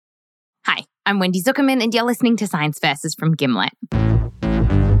Hi, I'm Wendy Zuckerman, and you're listening to Science Versus from Gimlet.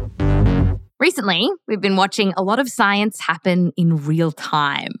 Recently, we've been watching a lot of science happen in real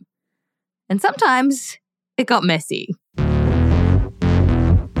time. And sometimes it got messy.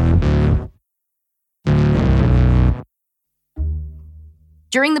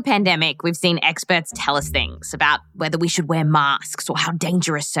 During the pandemic, we've seen experts tell us things about whether we should wear masks or how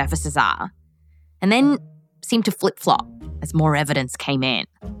dangerous surfaces are, and then seem to flip-flop as more evidence came in.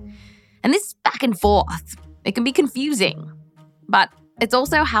 And this back and forth, it can be confusing, but it's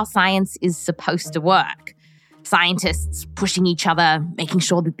also how science is supposed to work. Scientists pushing each other, making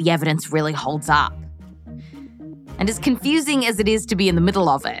sure that the evidence really holds up. And as confusing as it is to be in the middle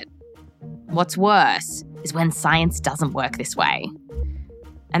of it, what's worse is when science doesn't work this way.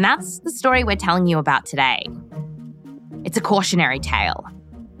 And that's the story we're telling you about today. It's a cautionary tale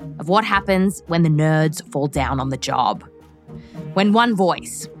of what happens when the nerds fall down on the job. When one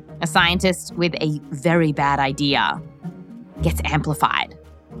voice, a scientist with a very bad idea, gets amplified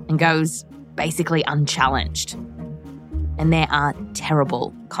and goes basically unchallenged. And there are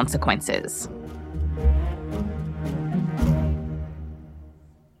terrible consequences.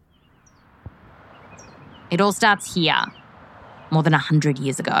 It all starts here, more than 100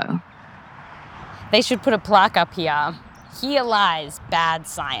 years ago. They should put a plaque up here. Here lies bad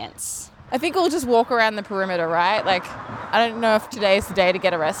science. I think we'll just walk around the perimeter, right? Like, I don't know if today's the day to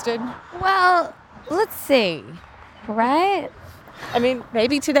get arrested. Well, let's see, right? I mean,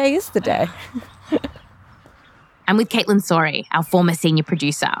 maybe today is the day. I'm with Caitlin Sori, our former senior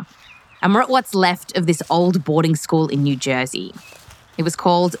producer, and we're at what's left of this old boarding school in New Jersey. It was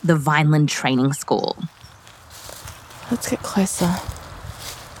called the Vineland Training School. Let's get closer.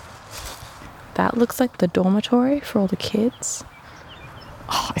 That looks like the dormitory for all the kids.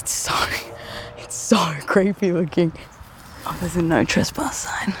 Oh, it's so creepy looking. Oh, there's a no trespass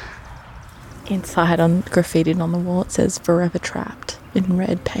sign. Inside, graffitied on the wall, it says "Forever Trapped" in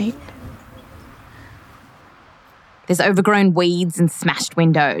red paint. There's overgrown weeds and smashed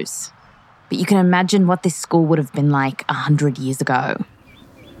windows. But you can imagine what this school would have been like 100 years ago.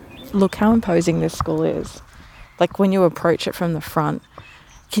 Look how imposing this school is. Like when you approach it from the front.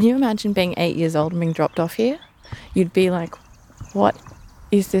 Can you imagine being 8 years old and being dropped off here? You'd be like, what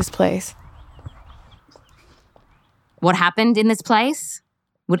is this place? What happened in this place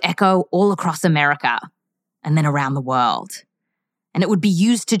would echo all across America and then around the world. And it would be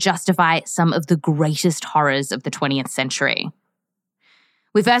used to justify some of the greatest horrors of the 20th century.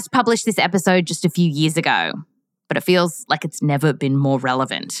 We first published this episode just a few years ago, but it feels like it's never been more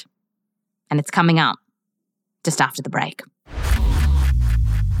relevant. And it's coming up just after the break.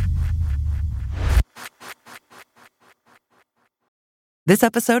 This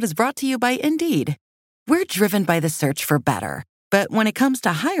episode is brought to you by Indeed. We're driven by the search for better. But when it comes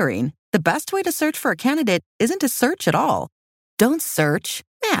to hiring, the best way to search for a candidate isn't to search at all. Don't search,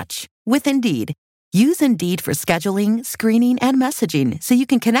 match with Indeed. Use Indeed for scheduling, screening, and messaging so you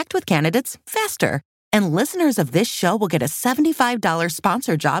can connect with candidates faster. And listeners of this show will get a $75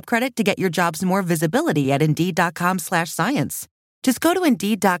 sponsored job credit to get your jobs more visibility at Indeed.com/science. Just go to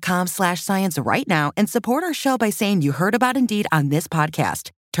Indeed.com/science right now and support our show by saying you heard about Indeed on this podcast.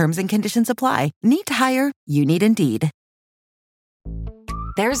 Terms and conditions apply. Need to hire? You need Indeed.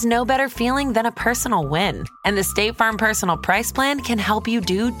 There's no better feeling than a personal win, and the State Farm Personal Price Plan can help you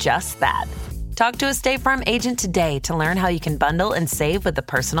do just that. Talk to a State Farm agent today to learn how you can bundle and save with the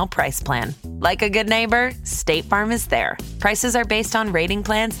Personal Price Plan. Like a good neighbor, State Farm is there. Prices are based on rating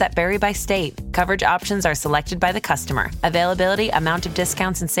plans that vary by state. Coverage options are selected by the customer. Availability, amount of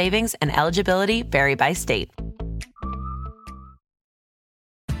discounts and savings, and eligibility vary by state.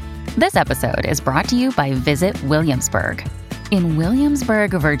 This episode is brought to you by Visit Williamsburg. In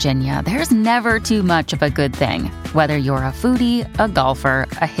Williamsburg, Virginia, there's never too much of a good thing. Whether you're a foodie, a golfer,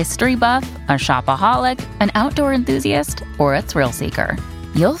 a history buff, a shopaholic, an outdoor enthusiast, or a thrill seeker,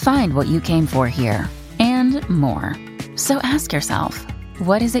 you'll find what you came for here and more. So ask yourself,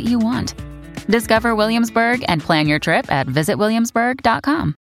 what is it you want? Discover Williamsburg and plan your trip at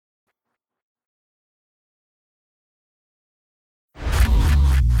visitwilliamsburg.com.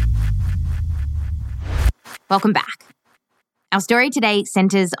 Welcome back. Our story today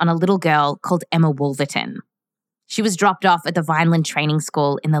centers on a little girl called Emma Wolverton. She was dropped off at the Vineland Training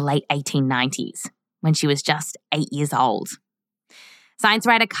School in the late 1890s when she was just 8 years old. Science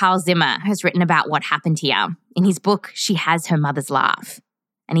writer Carl Zimmer has written about what happened here in his book, She Has Her Mother's Laugh,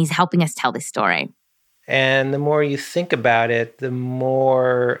 and he's helping us tell this story. And the more you think about it, the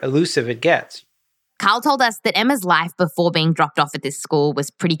more elusive it gets. Carl told us that Emma's life before being dropped off at this school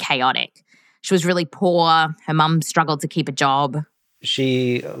was pretty chaotic. She was really poor. Her mum struggled to keep a job.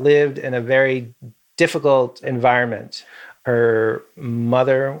 She lived in a very difficult environment. Her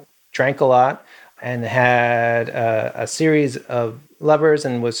mother drank a lot and had a series of lovers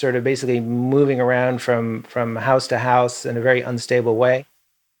and was sort of basically moving around from house to house in a very unstable way.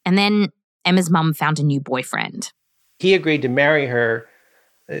 And then Emma's mum found a new boyfriend. He agreed to marry her,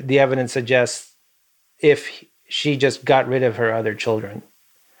 the evidence suggests, if she just got rid of her other children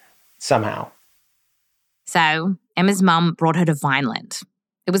somehow. So Emma's mum brought her to Vineland.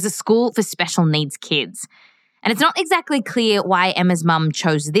 It was a school for special needs kids. And it's not exactly clear why Emma's mum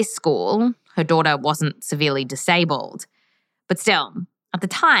chose this school. Her daughter wasn't severely disabled. But still, at the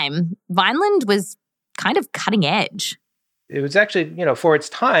time, Vineland was kind of cutting edge. It was actually, for its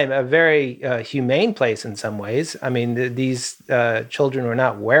time, a very humane place in some ways. I mean, these children were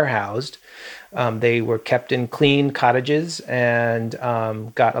not warehoused. They were kept in clean cottages and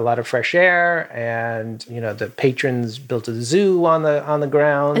got a lot of fresh air. And, the patrons built a zoo on the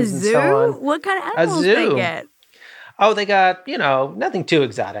grounds and so on. What kind of animals did they get? Oh, they got, nothing too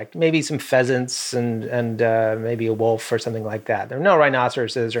exotic. Maybe some pheasants and maybe a wolf or something like that. There were no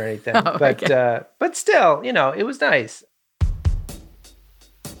rhinoceroses or anything. But still, it was nice.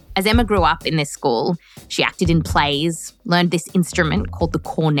 As Emma grew up in this school, she acted in plays, learned this instrument called the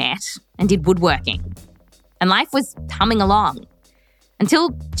cornet, and did woodworking. And life was humming along until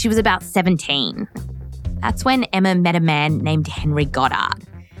she was about 17. That's when Emma met a man named Henry Goddard.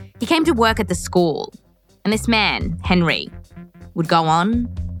 He came to work at the school, and this man, Henry, would go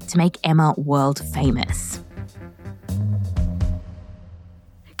on to make Emma world famous.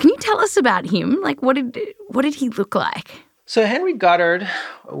 Can you tell us about him? Like, what did he look like? So Henry Goddard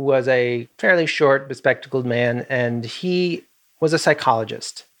was a fairly short, bespectacled man, and he was a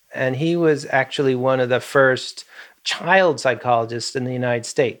psychologist. And he was actually one of the first child psychologists in the United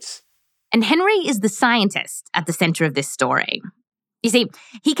States. And Henry is the scientist at the center of this story. You see,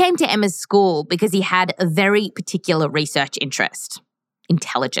 he came to Emma's school because he had a very particular research interest: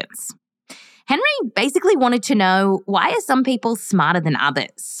 intelligence. Henry basically wanted to know, why are some people smarter than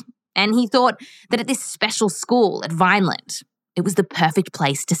others? And he thought that at this special school at Vineland, it was the perfect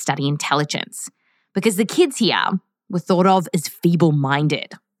place to study intelligence because the kids here were thought of as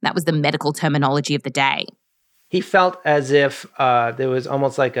feeble-minded. That was the medical terminology of the day. He felt as if there was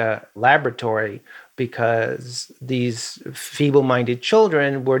almost like a laboratory because these feeble-minded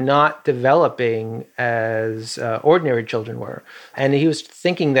children were not developing as ordinary children were. And he was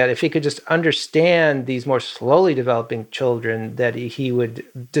thinking that if he could just understand these more slowly developing children, that he would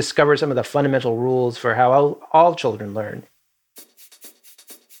discover some of the fundamental rules for how all children learn.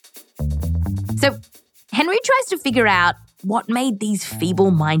 So Henry tries to figure out what made these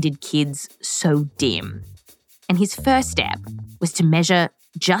feeble-minded kids so dim. And his first step was to measure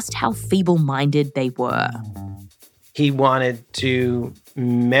just how feeble-minded they were. He wanted to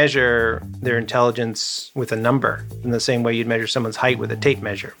measure their intelligence with a number in the same way you'd measure someone's height with a tape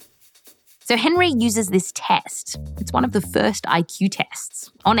measure. So Henry uses this test. It's one of the first IQ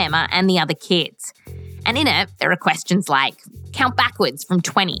tests on Emma and the other kids. And in it, there are questions like, count backwards from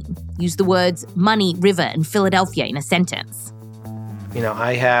 20, use the words money, river, and Philadelphia in a sentence.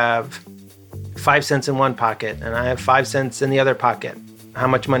 I have 5 cents in one pocket and I have 5 cents in the other pocket. How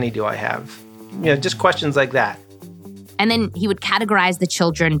much money do I have? Just questions like that. And then he would categorize the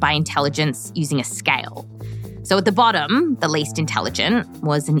children by intelligence using a scale. So at the bottom, the least intelligent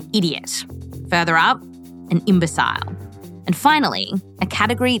was an idiot. Further up, an imbecile. And finally, a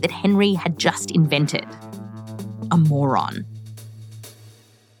category that Henry had just invented: a moron.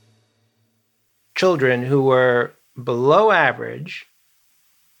 Children who were below average,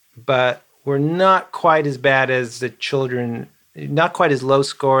 but were not quite as bad as the children, not quite as low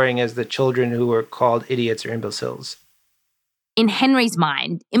scoring as the children who were called idiots or imbeciles. In Henry's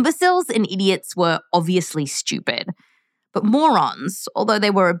mind, imbeciles and idiots were obviously stupid. But morons, although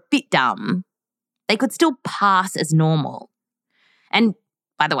they were a bit dumb, they could still pass as normal. And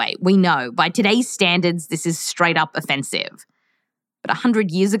by the way, we know by today's standards, this is straight up offensive. But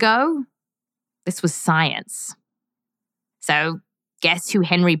 100 years ago, this was science. So guess who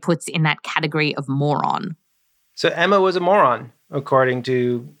Henry puts in that category of moron? So Emma was a moron, according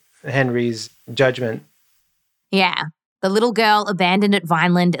to Henry's judgment. Yeah, the little girl abandoned at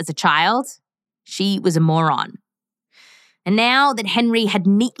Vineland as a child, she was a moron. And now that Henry had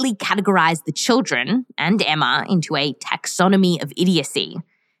neatly categorized the children and Emma into a taxonomy of idiocy,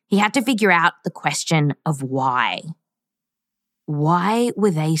 he had to figure out the question of why. Why were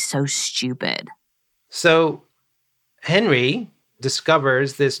they so stupid? So Henry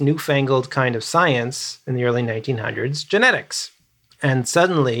discovers this newfangled kind of science in the early 1900s, genetics. And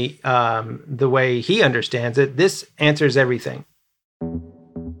suddenly, the way he understands it, this answers everything.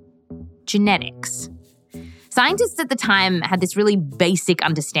 genetics. Scientists at the time had this really basic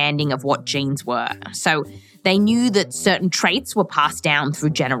understanding of what genes were. So they knew that certain traits were passed down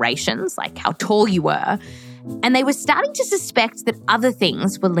through generations, like how tall you were, and they were starting to suspect that other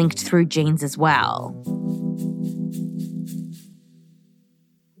things were linked through genes as well.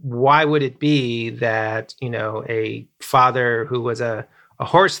 Why would it be that, a father who was a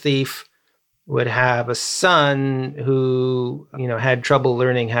horse thief would have a son who, had trouble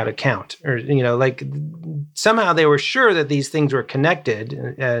learning how to count? Or, somehow they were sure that these things were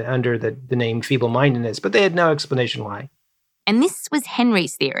connected under the name feeble-mindedness, but they had no explanation why. And this was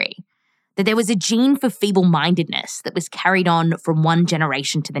Henry's theory, that there was a gene for feeble-mindedness that was carried on from one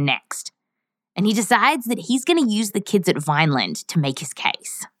generation to the next. And he decides that he's going to use the kids at Vineland to make his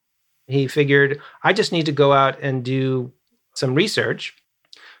case. He figured, I just need to go out and do some research,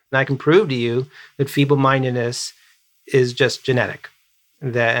 and I can prove to you that feeble-mindedness is just genetic,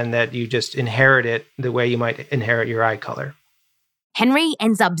 and that you just inherit it the way you might inherit your eye color. Henry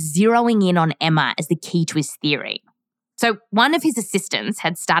ends up zeroing in on Emma as the key to his theory. So one of his assistants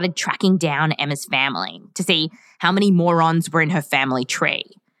had started tracking down Emma's family to see how many morons were in her family tree.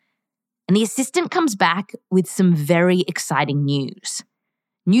 And the assistant comes back with some very exciting news.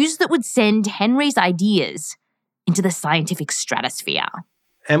 News that would send Henry's ideas into the scientific stratosphere.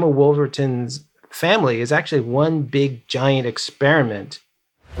 Emma Wolverton's family is actually one big giant experiment.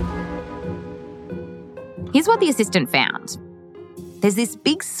 Here's what the assistant found. There's this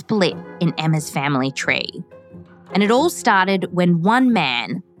big split in Emma's family tree. And it all started when one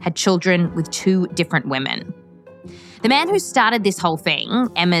man had children with two different women. The man who started this whole thing,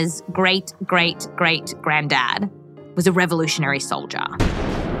 Emma's great-great-great-granddad, was a revolutionary soldier.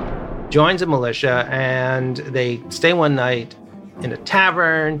 Joins a militia, and they stay one night in a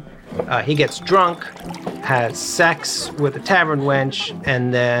tavern. He gets drunk, has sex with a tavern wench,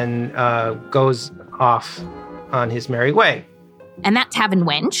 and then goes off on his merry way. And that tavern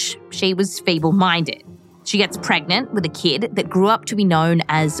wench, she was feeble-minded. She gets pregnant with a kid that grew up to be known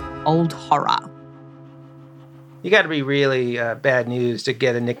as Old Horror. You got to be really bad news to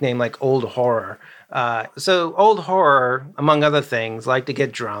get a nickname like Old Horror. So Old Horror, among other things, liked to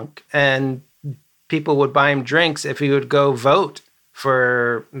get drunk, and people would buy him drinks if he would go vote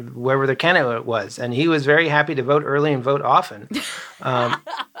for whoever the candidate was. And he was very happy to vote early and vote often. And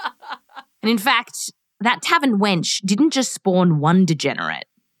in fact, that tavern wench didn't just spawn one degenerate.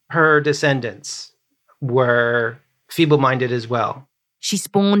 Her descendants were feeble-minded as well. She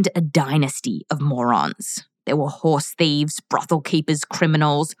spawned a dynasty of morons. There were horse thieves, brothel keepers,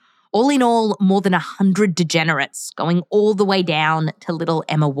 criminals, all in all, more than 100 degenerates, going all the way down to little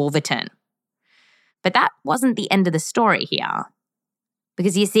Emma Wolverton. But that wasn't the end of the story here.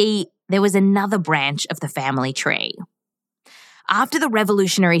 Because you see, there was another branch of the family tree. After the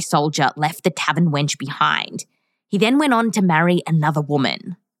revolutionary soldier left the tavern wench behind, he then went on to marry another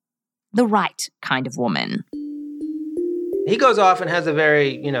woman. The right kind of woman. He goes off and has a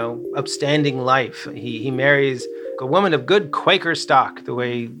very, upstanding life. He marries a woman of good Quaker stock, the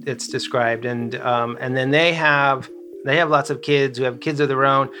way it's described, and then they have lots of kids who have kids of their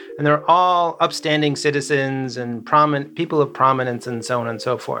own, and they're all upstanding citizens and people of prominence and so on and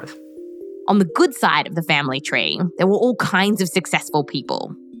so forth. On the good side of the family tree, there were all kinds of successful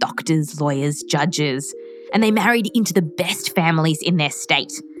people, doctors, lawyers, judges, and they married into the best families in their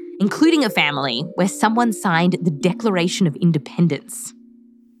state, including a family where someone signed the Declaration of Independence.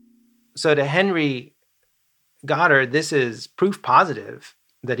 So to Henry Goddard, this is proof positive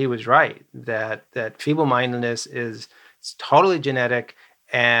that he was right, that feeble-mindedness is totally genetic,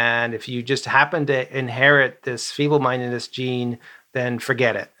 and if you just happen to inherit this feeble-mindedness gene, then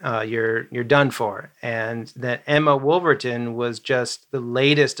forget it. You're done for. And that Emma Wolverton was just the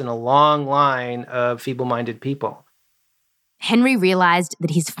latest in a long line of feeble-minded people. Henry realized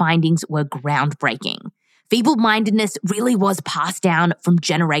that his findings were groundbreaking. Feeble-mindedness really was passed down from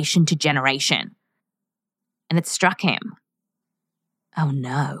generation to generation. And it struck him. Oh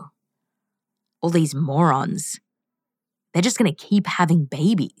no. All these morons. They're just going to keep having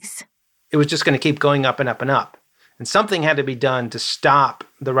babies. It was just going to keep going up and up and up. And something had to be done to stop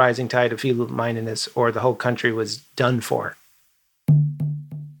the rising tide of feeble-mindedness, or the whole country was done for.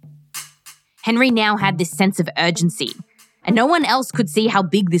 Henry now had this sense of urgency, and no one else could see how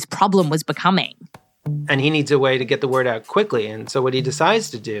big this problem was becoming. And he needs a way to get the word out quickly. And so what he decides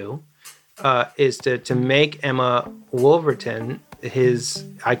to do is to make Emma Wolverton his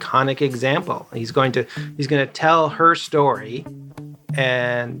iconic example. He's going to tell her story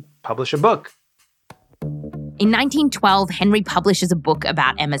and publish a book. In 1912, Henry publishes a book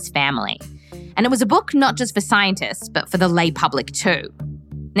about Emma's family. And it was a book not just for scientists, but for the lay public too.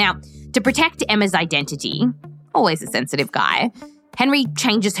 Now, to protect Emma's identity, always a sensitive guy, Henry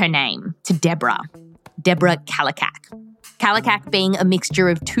changes her name to Deborah Kallikak. Kallikak being a mixture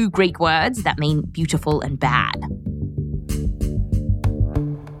of two Greek words that mean beautiful and bad.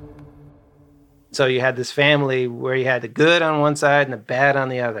 So you had this family where you had the good on one side and the bad on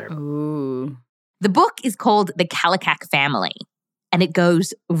the other. Ooh. The book is called The Kallikak Family, and it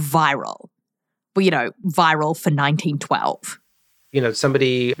goes viral. Well, viral for 1912.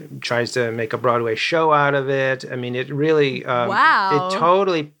 Somebody tries to make a Broadway show out of it. I mean, it really, Wow. It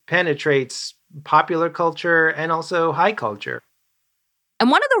totally penetrates popular culture and also high culture. And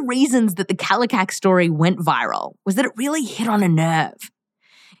one of the reasons that the Kallikak story went viral was that it really hit on a nerve.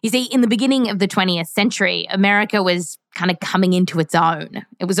 You see, in the beginning of the 20th century, America was kind of coming into its own.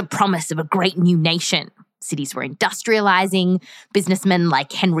 It was a promise of a great new nation. Cities were industrializing, businessmen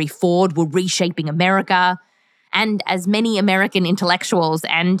like Henry Ford were reshaping America. And as many American intellectuals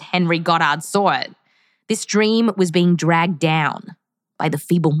and Henry Goddard saw it, this dream was being dragged down by the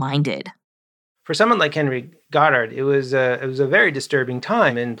feeble-minded. For someone like Henry Goddard, it was a very disturbing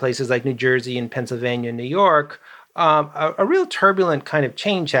time in places like New Jersey and Pennsylvania and New York. A real turbulent kind of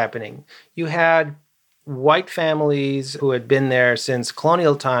change happening. You had white families who had been there since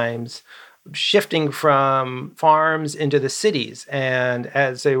colonial times shifting from farms into the cities. And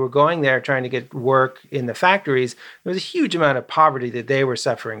as they were going there trying to get work in the factories, there was a huge amount of poverty that they were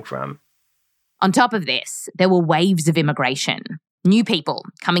suffering from. On top of this, there were waves of immigration. New people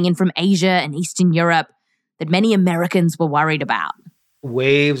coming in from Asia and Eastern Europe that many Americans were worried about.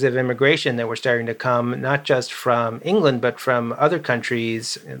 Waves of immigration that were starting to come, not just from England, but from other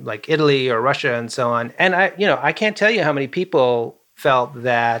countries like Italy or Russia and so on. And I can't tell you how many people felt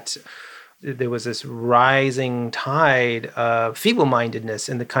that there was this rising tide of feeble-mindedness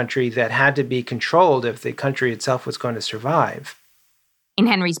in the country that had to be controlled if the country itself was going to survive. In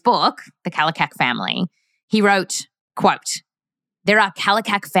Henry's book, The Kallikak Family, he wrote, quote, "There are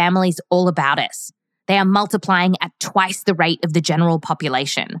Kallikak families all about us. They are multiplying at twice the rate of the general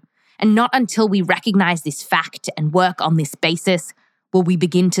population. And not until we recognize this fact and work on this basis will we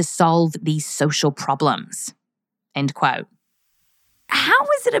begin to solve these social problems." End quote. How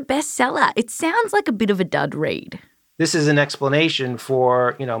is it a bestseller? It sounds like a bit of a dud read. This is an explanation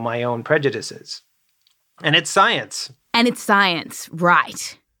for, my own prejudices. And it's science. And it's science,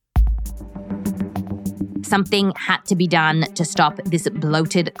 right. Something had to be done to stop this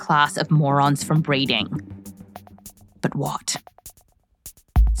bloated class of morons from breeding. But what?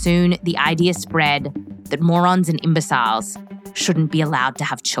 Soon, the idea spread that morons and imbeciles shouldn't be allowed to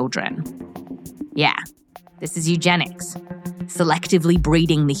have children. Yeah, this is eugenics, selectively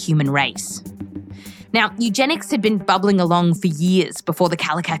breeding the human race. Now, eugenics had been bubbling along for years before the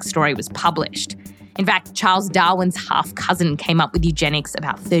Kallikak story was published. In fact, Charles Darwin's half-cousin came up with eugenics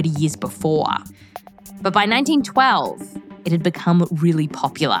about 30 years before. But by 1912, it had become really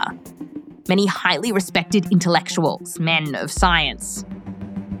popular. Many highly respected intellectuals, men of science,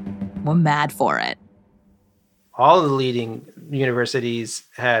 were mad for it. All of the leading universities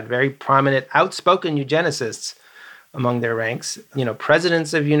had very prominent, outspoken eugenicists among their ranks.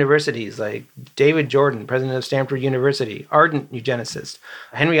 Presidents of universities like David Jordan, president of Stanford University, ardent eugenicist.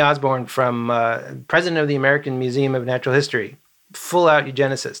 Henry Osborn, president of the American Museum of Natural History, full-out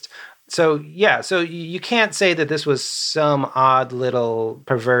eugenicist. So you can't say that this was some odd little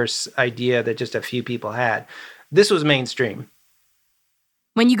perverse idea that just a few people had. This was mainstream.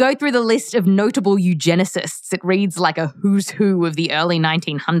 When you go through the list of notable eugenicists, it reads like a who's who of the early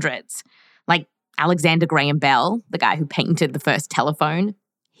 1900s. Like Alexander Graham Bell, the guy who patented the first telephone,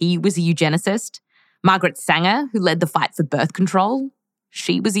 he was a eugenicist. Margaret Sanger, who led the fight for birth control,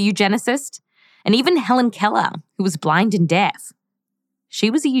 she was a eugenicist. And even Helen Keller, who was blind and deaf, she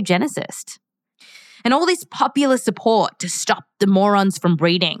was a eugenicist. And all this popular support to stop the morons from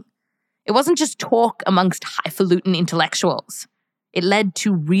breeding, it wasn't just talk amongst highfalutin intellectuals. It led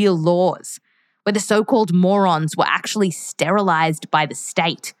to real laws where the so-called morons were actually sterilized by the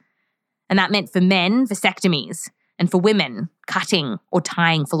state. And that meant for men, vasectomies, and for women, cutting or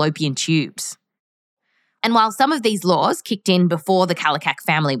tying fallopian tubes. And while some of these laws kicked in before The Kallikak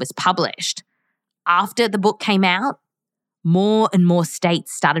Family was published, after the book came out, more and more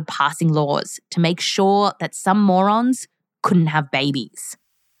states started passing laws to make sure that some morons couldn't have babies.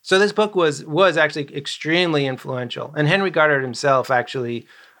 So this book was actually extremely influential. And Henry Goddard himself actually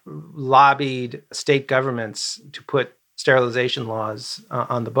lobbied state governments to put sterilization laws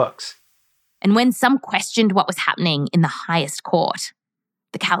on the books. And when some questioned what was happening in the highest court,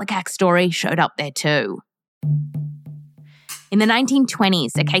 the Kallikak story showed up there too. In the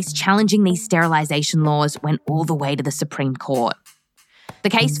 1920s, a case challenging these sterilization laws went all the way to the Supreme Court. The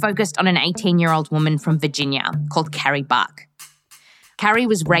case focused on an 18-year-old woman from Virginia called Carrie Buck. Carrie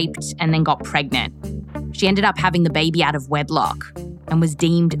was raped and then got pregnant. She ended up having the baby out of wedlock and was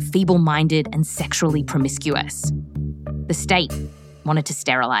deemed feeble-minded and sexually promiscuous. The state wanted to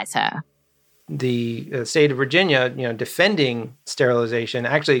sterilize her. The state of Virginia, defending sterilization,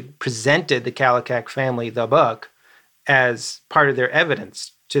 actually presented the Kallikak family, the Buck, as part of their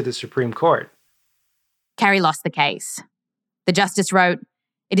evidence to the Supreme Court. Carrie lost the case. The justice wrote,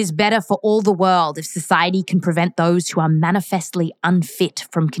 "It is better for all the world if society can prevent those who are manifestly unfit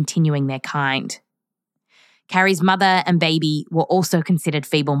from continuing their kind." Carrie's mother and baby were also considered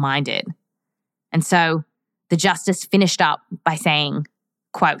feeble-minded. And so the justice finished up by saying,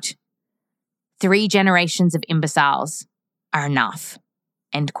 quote, "3 generations of imbeciles are enough,"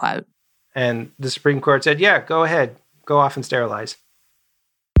 end quote. And the Supreme Court said, yeah, go ahead. Go off and sterilize.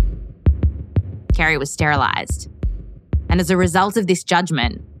 Carrie was sterilized. And as a result of this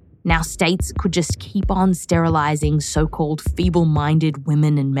judgment, now states could just keep on sterilizing so-called feeble-minded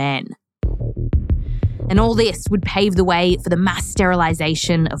women and men. And all this would pave the way for the mass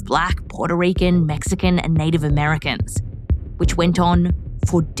sterilization of Black, Puerto Rican, Mexican, and Native Americans, which went on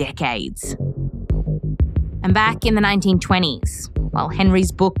for decades. And back in the 1920s, while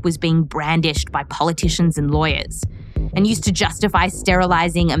Henry's book was being brandished by politicians and lawyers and used to justify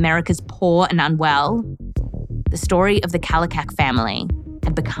sterilizing America's poor and unwell, the story of the Kallikak family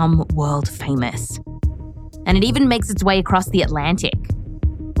had become world famous. And it even makes its way across the Atlantic,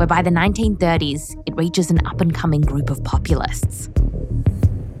 where by the 1930s, it reaches an up-and-coming group of populists.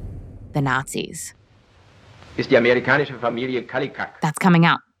 The Nazis. Ist die amerikanische Familie Kallikak. That's coming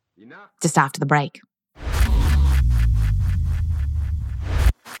up, just after the break.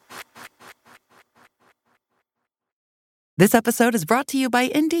 This episode is brought to you by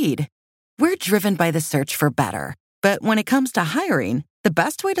Indeed. We're driven by the search for better. But when it comes to hiring, the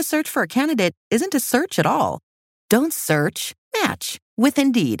best way to search for a candidate isn't to search at all. Don't search, match with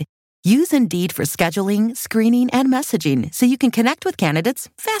Indeed. Use Indeed for scheduling, screening, and messaging so you can connect with candidates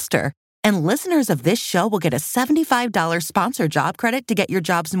faster. And listeners of this show will get a $75 sponsored job credit to get your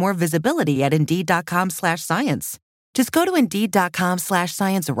jobs more visibility at Indeed.com/science. Just go to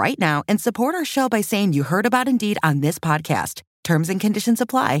Indeed.com/science right now and support our show by saying you heard about Indeed on this podcast. Terms and conditions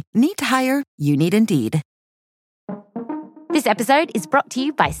apply. Need to hire? You need Indeed. This episode is brought to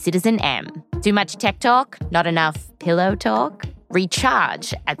you by Citizen M. Too much tech talk? Not enough pillow talk?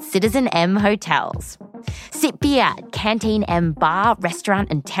 Recharge at Citizen M Hotels. Sit beer at Canteen M Bar, Restaurant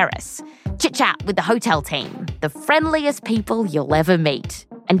and Terrace. Chit-chat with the hotel team, the friendliest people you'll ever meet.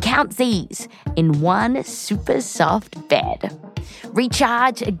 And count Z's in one super soft bed.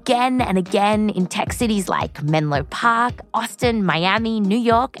 Recharge again and again in tech cities like Menlo Park, Austin, Miami, New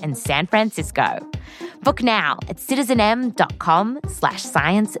York, and San Francisco. Book now at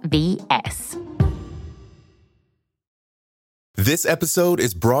citizenm.com/sciencevs. This episode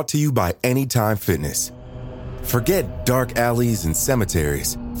is brought to you by Anytime Fitness. Forget dark alleys and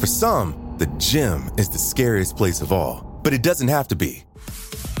cemeteries. For some, the gym is the scariest place of all, but it doesn't have to be.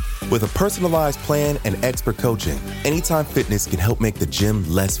 With a personalized plan and expert coaching, Anytime Fitness can help make the gym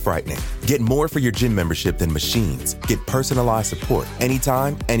less frightening. Get more for your gym membership than machines. Get personalized support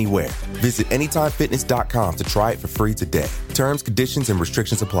anytime, anywhere. Visit AnytimeFitness.com to try it for free today. Terms, conditions, and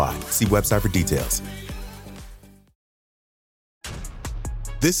restrictions apply. See website for details.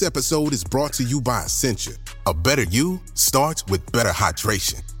 This episode is brought to you by Essentia. A better you starts with better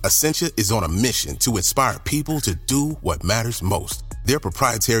hydration. Essentia is on a mission to inspire people to do what matters most. Their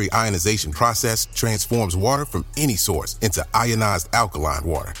proprietary ionization process transforms water from any source into ionized alkaline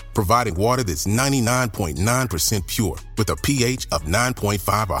water, providing water that's 99.9% pure with a pH of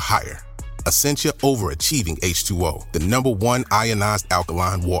 9.5 or higher. Essentia overachieving H2O, the #1 ionized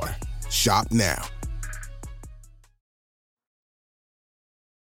alkaline water. Shop now.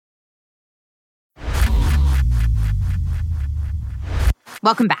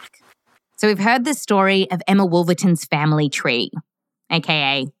 Welcome back. So we've heard the story of Emma Wolverton's family tree,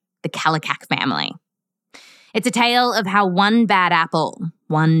 aka the Kallikak family. It's a tale of how one bad apple,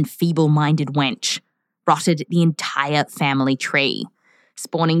 one feeble-minded wench, rotted the entire family tree,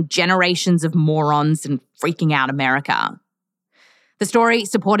 spawning generations of morons and freaking out America. The story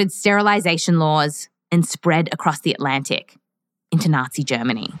supported sterilization laws and spread across the Atlantic into Nazi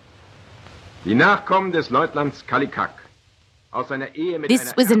Germany. Die Nachkommen des Leutnants Kallikak.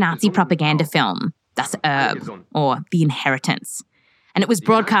 This was a Nazi propaganda film, Das Erbe, or The Inheritance, and it was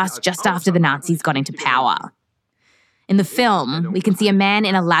broadcast just after the Nazis got into power. In the film, we can see a man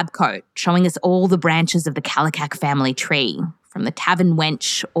in a lab coat showing us all the branches of the Kallikak family tree, from the tavern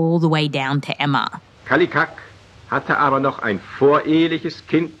wench all the way down to Emma. Kallikak hatte aber noch ein voreheliches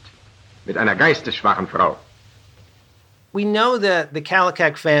Kind mit einer geistesschwachen Frau. We know that the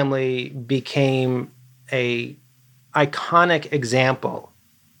Kallikak family became a iconic example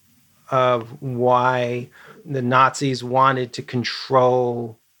of why the Nazis wanted to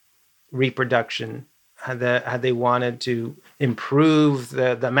control reproduction, how they wanted to improve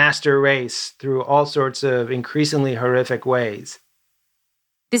the master race through all sorts of increasingly horrific ways.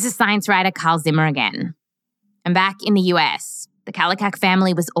 This is science writer Carl Zimmer again. And back in the US, the Kallikak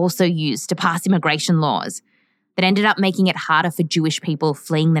family was also used to pass immigration laws that ended up making it harder for Jewish people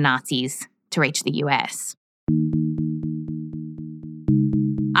fleeing the Nazis to reach the US.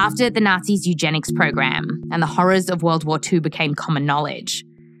 After the Nazis' eugenics program and the horrors of World War II became common knowledge,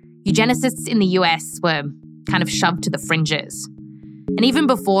 eugenicists in the US were kind of shoved to the fringes. And even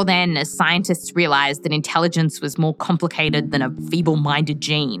before then, as scientists realised that intelligence was more complicated than a feeble-minded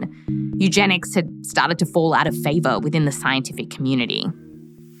gene, eugenics had started to fall out of favour within the scientific community.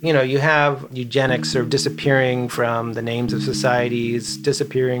 You know, you have eugenics sort of disappearing from the names of societies,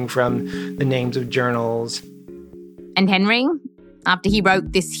 disappearing from the names of journals. And Henry, after he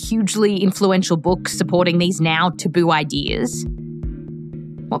wrote this hugely influential book supporting these now taboo ideas,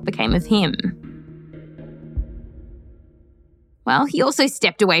 what became of him? Well, he also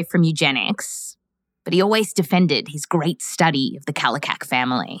stepped away from eugenics, but he always defended his great study of the Kallikak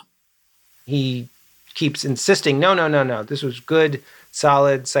family. He keeps insisting, no, this was good,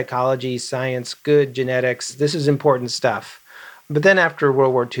 solid psychology, science, good genetics. This is important stuff. But then after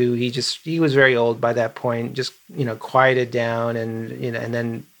World War II, he was very old by that point, just, quieted down and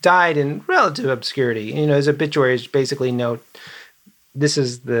then died in relative obscurity. His obituaries basically note, this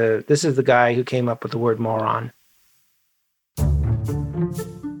is the guy who came up with the word moron.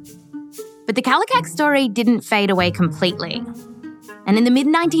 But the Kallikak story didn't fade away completely. And in the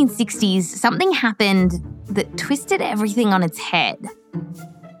mid-1960s, something happened that twisted everything on its head.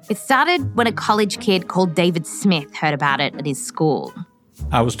 It started when a college kid called David Smith heard about it at his school.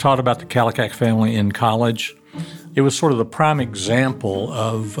 I was taught about the Kallikak family in college. It was sort of the prime example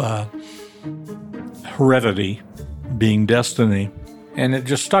of heredity being destiny, and it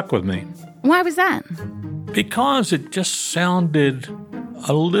just stuck with me. Why was that? Because it just sounded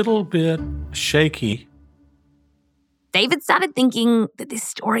a little bit shaky. David started thinking that this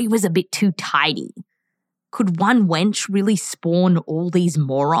story was a bit too tidy. Could one wench really spawn all these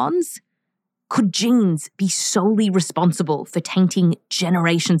morons? Could genes be solely responsible for tainting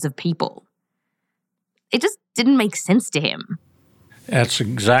generations of people? It just didn't make sense to him. That's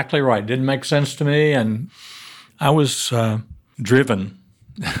exactly right. Didn't make sense to me, and I was driven,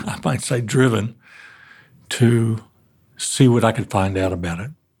 I might say driven, to see what I could find out about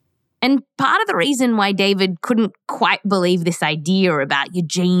it. And part of the reason why David couldn't quite believe this idea about your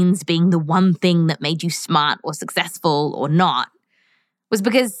genes being the one thing that made you smart or successful or not was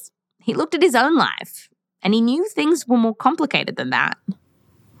because he looked at his own life and he knew things were more complicated than that.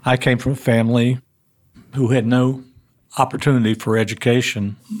 I came from a family who had no opportunity for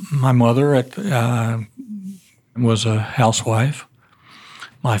education. My mother was a housewife.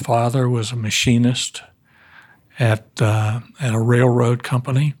 My father was a machinist at a railroad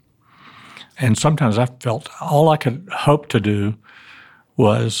company. And sometimes I felt all I could hope to do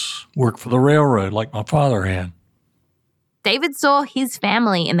was work for the railroad like my father had. David saw his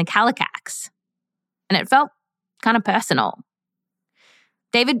family in the Kallikaks, and it felt kind of personal.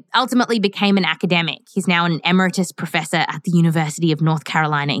 David ultimately became an academic. He's now an emeritus professor at the University of North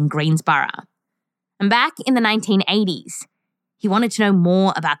Carolina in Greensboro. And back in the 1980s, he wanted to know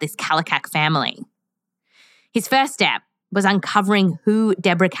more about this Kallikak family. His first step was uncovering who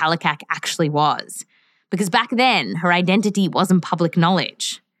Deborah Kallikak actually was, because back then her identity wasn't public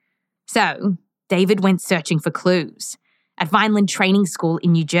knowledge. So David went searching for clues at Vineland Training School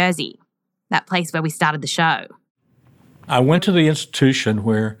in New Jersey, that place where we started the show. I went to the institution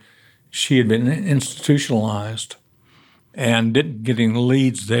where she had been institutionalized and didn't get any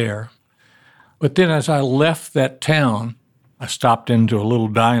leads there. But then as I left that town, I stopped into a little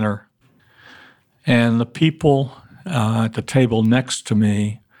diner, and the people at the table next to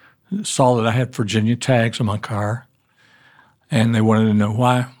me saw that I had Virginia tags on my car, and they wanted to know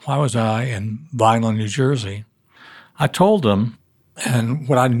why was I in Vineland, New Jersey. I told them and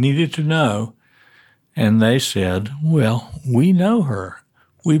what I needed to know, and they said, well, we know her.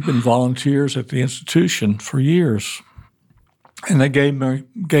 We've been volunteers at the institution for years. And they gave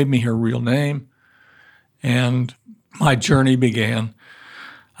me her real name, and my journey began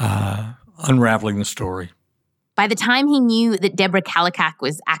unraveling the story. By the time he knew that Deborah Kallikak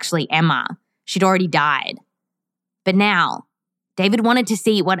was actually Emma, she'd already died. But now, David wanted to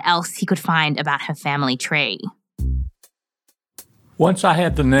see what else he could find about her family tree. Once I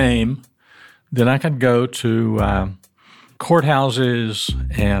had the name, then I could go to courthouses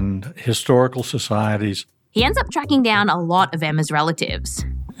and historical societies. He ends up tracking down a lot of Emma's relatives.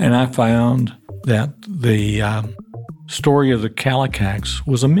 And I found that the story of the Kallikaks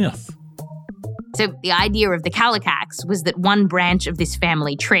was a myth. So the idea of the Kallikaks was that one branch of this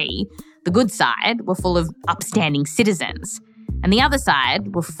family tree, the good side, were full of upstanding citizens, and the other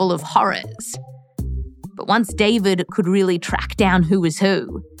side were full of horrors. But once David could really track down who was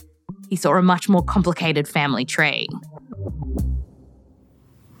who, he saw a much more complicated family tree.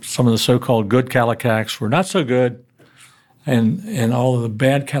 Some of the so-called good Kallikaks were not so good, and all of the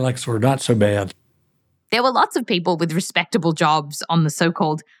bad Kallikaks were not so bad. There were lots of people with respectable jobs on the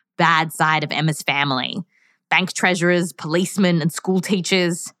so-called bad side of Emma's family. Bank treasurers, policemen, and school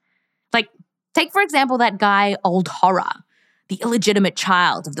teachers. Like, take for example that guy, Old Horror, the illegitimate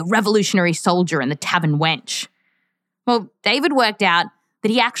child of the revolutionary soldier and the tavern wench. Well, David worked out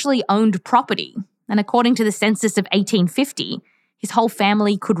that he actually owned property, and according to the census of 1850, his whole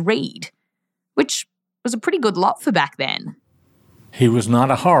family could read, which was a pretty good lot for back then. He was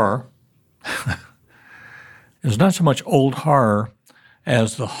not a horror. It was not so much Old Horror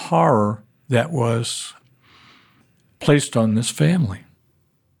as the horror that was placed on this family.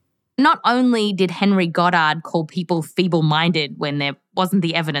 Not only did Henry Goddard call people feeble-minded when there wasn't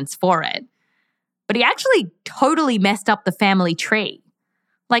the evidence for it, but he actually totally messed up the family tree.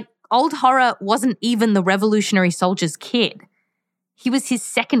 Like, Old Horror wasn't even the revolutionary soldier's kid. He was his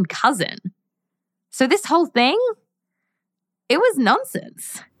second cousin. So this whole thing, it was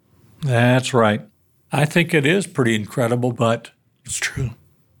nonsense. That's right. I think it is pretty incredible, but it's true.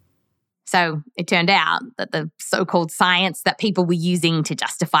 So it turned out that the so-called science that people were using to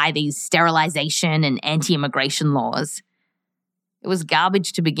justify these sterilization and anti-immigration laws, it was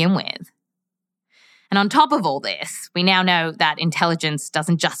garbage to begin with. And on top of all this, we now know that intelligence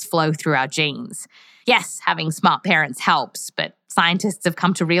doesn't just flow through our genes. Yes, having smart parents helps, but scientists have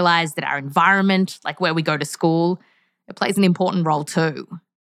come to realize that our environment, like where we go to school, it plays an important role too.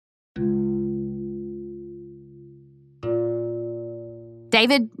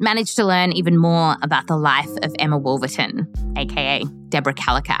 David managed to learn even more about the life of Emma Wolverton, aka Deborah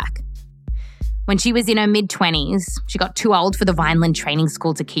Kallikak. When she was in her mid-20s, she got too old for the Vineland training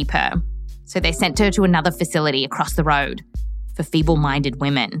school to keep her, so they sent her to another facility across the road for feeble-minded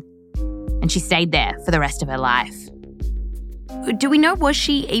women. And she stayed there for the rest of her life. Do we know, was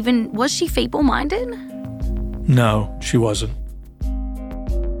she feeble-minded? No, she wasn't.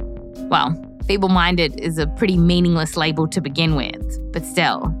 Well, feeble-minded is a pretty meaningless label to begin with, but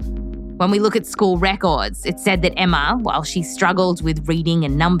still. When we look at school records, it said that Emma, while she struggled with reading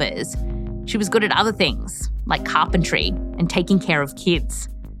and numbers, she was good at other things, like carpentry and taking care of kids.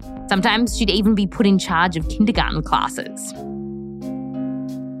 Sometimes she'd even be put in charge of kindergarten classes.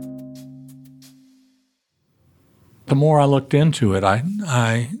 The more I looked into it,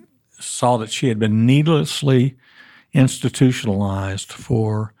 I saw that she had been needlessly institutionalized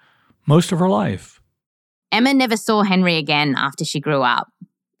for most of her life. Emma never saw Henry again after she grew up.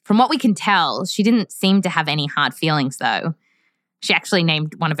 From what we can tell, she didn't seem to have any hard feelings, though. She actually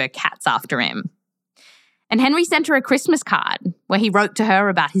named one of her cats after him. And Henry sent her a Christmas card where he wrote to her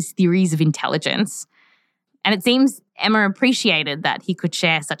about his theories of intelligence. And it seems Emma appreciated that he could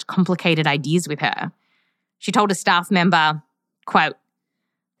share such complicated ideas with her. She told a staff member, quote,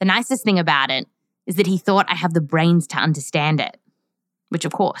 "The nicest thing about it is that he thought I have the brains to understand it." Which,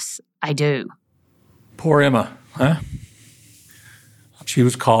 of course, I do. Poor Emma, huh? She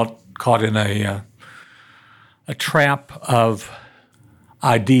was caught in a trap of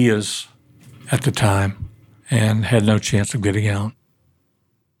ideas at the time and had no chance of getting out.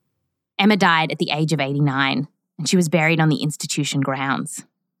 Emma died at the age of 89, and she was buried on the institution grounds.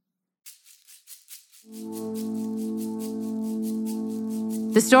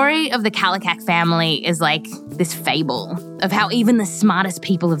 The story of the Kallikak family is like this fable of how even the smartest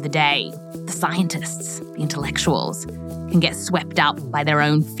people of the day, the scientists, the intellectuals, can get swept up by their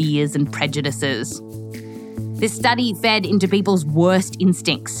own fears and prejudices. This study fed into people's worst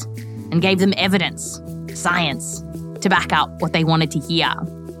instincts and gave them evidence, science, to back up what they wanted to hear.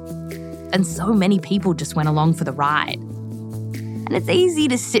 And so many people just went along for the ride. And it's easy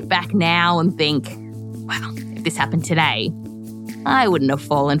to sit back now and think, well, if this happened today, I wouldn't have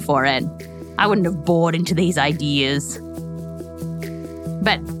fallen for it. I wouldn't have bought into these ideas.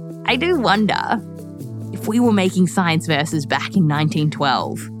 But I do wonder, if we were making science verses back in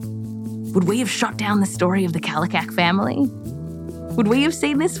 1912, would we have shot down the story of the Kallikak family? Would we have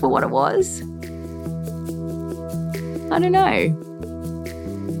seen this for what it was? I don't know.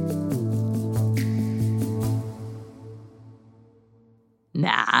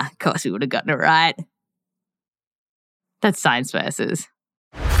 Of course we would have gotten it right. That's Science Versus.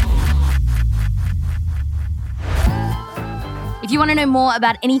 If you want to know more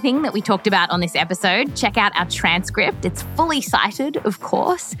about anything that we talked about on this episode, check out our transcript. It's fully cited, of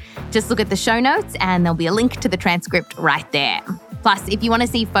course. Just look at the show notes and there'll be a link to the transcript right there. Plus, if you want to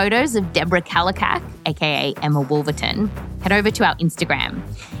see photos of Deborah Kallikak, aka Emma Wolverton, head over to our Instagram.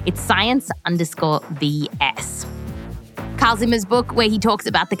 It's science_VS. Carl Zimmer's book, where he talks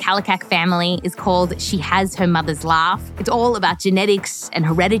about the Kallikak family, is called She Has Her Mother's Laugh. It's all about genetics and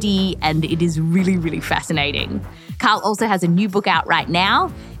heredity, and it is really, really fascinating. Carl also has a new book out right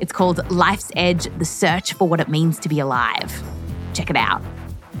now. It's called Life's Edge, The Search for What It Means to Be Alive. Check it out.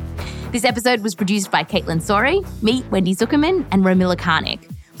 This episode was produced by Caitlin Sori, me, Wendy Zuckerman, and Romila Karnik,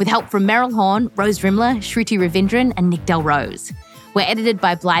 with help from Meryl Horn, Rose Rimler, Shruti Ravindran, and Nick Del Rose. We're edited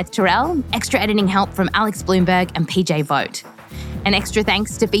by Blythe Terrell, extra editing help from Alex Bloomberg and PJ Vogt. An extra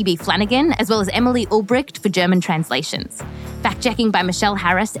thanks to Phoebe Flanagan, as well as Emily Ulbricht for German translations. Fact-checking by Michelle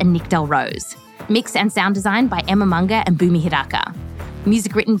Harris and Nick Del Rose. Mix and sound design by Emma Munger and Bhumi Hidaka.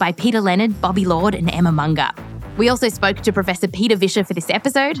 Music written by Peter Leonard, Bobby Lord, and Emma Munger. We also spoke to Professor Peter Vischer for this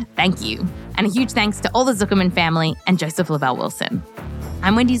episode. Thank you. And a huge thanks to all the Zuckerman family and Joseph Lavelle Wilson.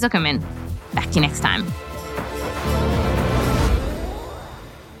 I'm Wendy Zuckerman. Back to you next time.